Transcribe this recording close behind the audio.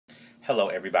Hello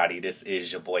everybody, this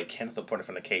is your boy Kenneth reporting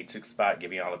from the KTookes spot,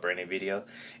 giving y'all a brand new video,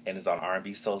 and it's on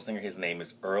R&B soul singer. His name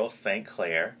is Earl St.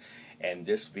 Clair, and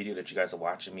this video that you guys are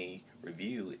watching me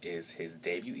review is his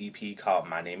debut EP called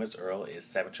My Name is Earl. It's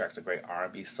 7 tracks of great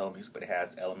R&B soul music, but it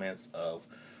has elements of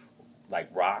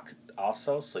like rock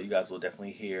also, so you guys will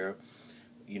definitely hear,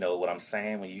 you know, what I'm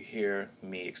saying when you hear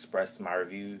me express my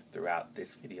review throughout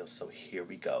this video. So here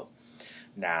we go.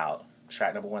 Now,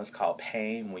 track number 1 is called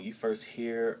Pain. When you first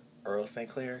hear Earl St.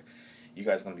 Clair, you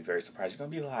guys are going to be very surprised. You're going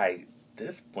to be like,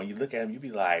 this, when you look at him, you'll be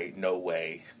like, no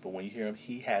way. But when you hear him,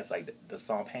 he has like the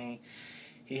song Pain,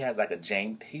 he has like a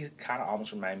James, he kind of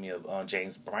almost reminds me of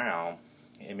James Brown.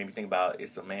 It made me think about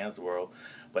It's a Man's World,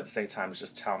 but at the same time, it's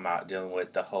just talking about dealing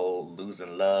with the whole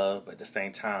losing love, but at the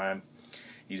same time,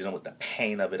 you're dealing with the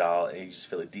pain of it all, and you just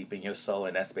feel it deep in your soul,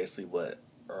 and that's basically what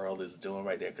Earl is doing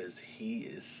right there, because he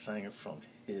is singing from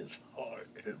his heart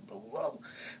and below,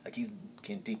 like he's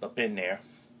getting deep up in there.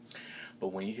 But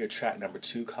when you hear track number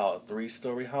 2 called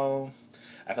 3-Story Home,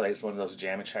 I feel like it's one of those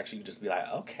jamming tracks you can just be like,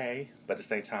 okay, but at the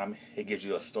same time it gives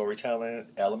you a storytelling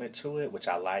element to it, which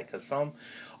I like, because some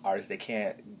artists,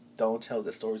 they don't tell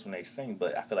good stories when they sing,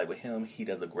 but I feel like with him, he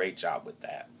does a great job with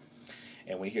that.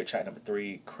 And when you hear track number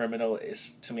 3, Criminal,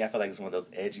 to me, I feel like it's one of those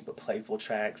edgy but playful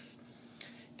tracks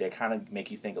that kind of make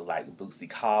you think of like Bootsy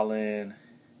Collins,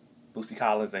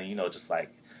 and, you know, just like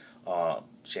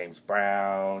James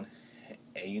Brown,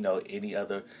 and, you know, any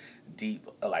other deep,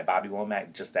 like Bobby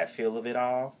Womack, just that feel of it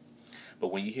all.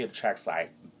 But when you hear the tracks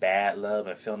like Bad Love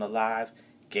and Feeling Alive,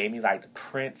 gave me like the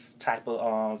Prince type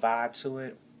of vibe to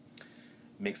it,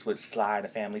 mixed with Sly and the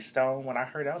Family Stone. When I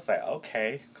heard it, I was like,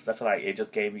 okay, because I feel like it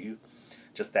just gave you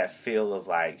just that feel of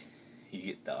like, you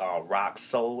get the rock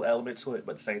soul element to it,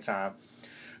 but at the same time,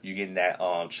 you're getting that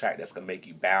track that's going to make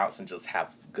you bounce and just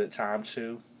have a good time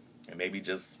too. And maybe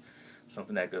just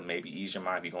something that could maybe ease your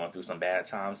mind if you're going through some bad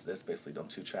times. That's basically them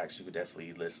 2 tracks you could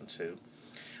definitely listen to.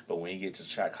 But when you get to the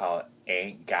track called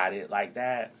Ain't Got It Like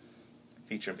That,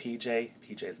 featuring PJ.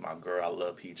 PJ is my girl. I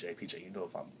love PJ. PJ, you know,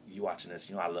 if you watching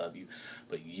this, you know I love you.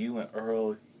 But you and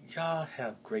Earl, y'all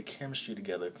have great chemistry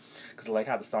together. Because I like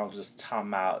how the song's just talking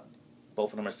about,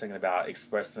 both of them are singing about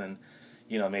expressing,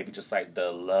 you know, maybe just like the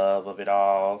love of it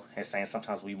all, and saying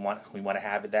sometimes we want to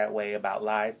have it that way about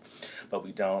life, but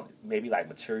we don't. Maybe like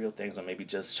material things, or maybe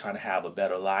just trying to have a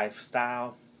better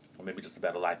lifestyle, or maybe just a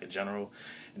better life in general.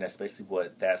 And that's basically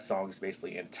what that song is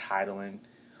basically entitling.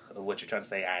 What you're trying to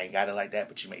say, I ain't got it like that,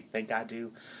 but you may think I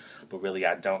do, but really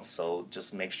I don't. So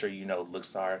just make sure you know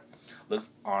looks aren't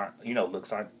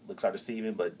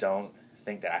deceiving, but don't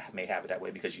think that I may have it that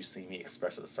way because you see me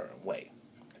express it a certain way.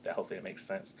 That hopefully it makes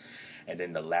sense. And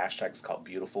then the last track is called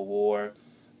Beautiful War.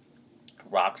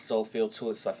 Rock soul feel to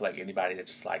it, so I feel like anybody that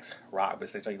just likes rock, but at the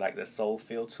same time you like that soul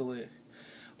feel to it,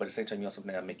 but at the same time you want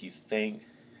something that'll make you think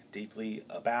deeply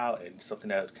about, and something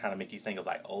that kind of make you think of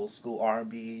like old school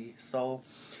R&B soul.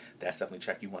 That's definitely a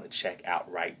track you want to check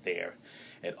out right there.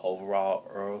 And overall,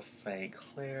 Earl St.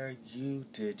 Clair, you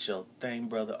did your thing,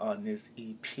 brother, on this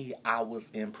EP. I was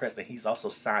impressed. And he's also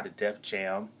signed to Def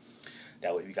Jam.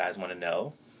 That way if you guys want to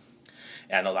know.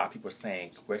 And I know a lot of people are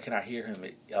saying, where can I hear him?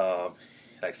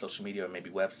 Like social media or maybe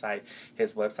website.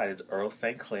 His website is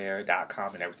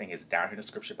earlstclair.com, and everything is down here in the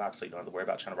description box, so you don't have to worry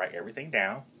about trying to write everything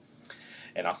down.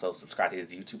 And also subscribe to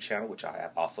his YouTube channel, which I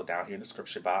have also down here in the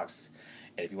description box.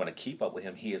 And if you want to keep up with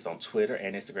him, he is on Twitter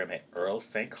and Instagram at Earl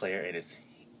St. Clair, and it's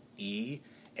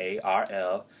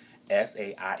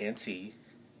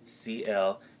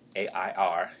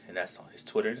EarlSaintClair, and that's on his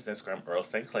Twitter and his Instagram, Earl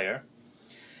St. Clair.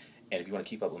 And if you want to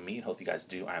keep up with me, and hope you guys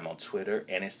do, I'm on Twitter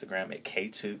and Instagram at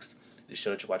KTookes. The show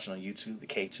that you're watching on YouTube, the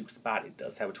KTookes Spot, it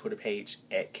does have a Twitter page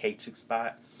at KTookes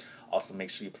Spot. Also, make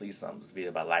sure you please thumbs this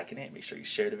video by liking it. Make sure you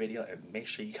share the video, and make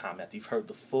sure you comment after you've heard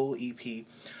the full EP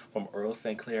from Earl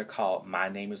St. Clair called My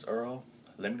Name is Earl.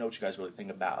 Let me know what you guys really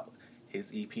think about his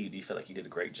EP. Do you feel like he did a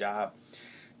great job?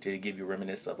 Did it give you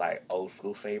reminiscence of like old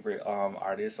school favorite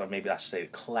artists, or maybe I should say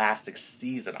classic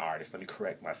season artists? Let me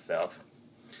correct myself.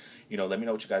 You know, let me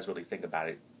know what you guys really think about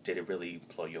it. Did it really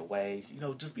blow you away? You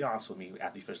know, just be honest with me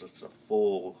after you finish listening to the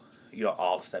full, you know,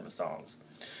 all the 7 songs.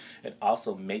 And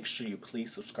also, make sure you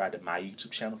please subscribe to my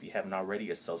YouTube channel if you haven't already.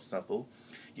 It's so simple.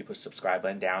 You push the subscribe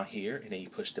button down here, and then you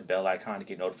push the bell icon to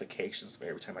get notifications for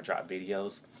every time I drop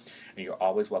videos. And you're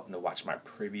always welcome to watch my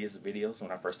previous videos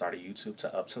when I first started YouTube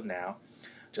to up till now.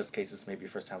 Just in case this may be your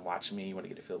first time watching me, you want to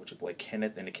get a feel what your boy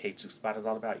Kenneth and the KTookes Spot is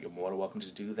all about, you're more than welcome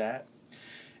to do that.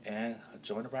 And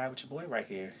join the ride with your boy right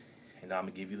here. And I'm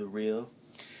going to give you the real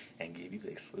and give you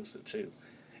the exclusive too.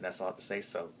 And that's all I have to say.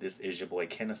 So this is your boy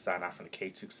Kenneth signing off from the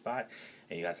KTookes Spot.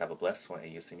 And you guys have a blessed one.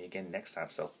 And you'll see me again next time.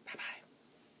 So bye-bye.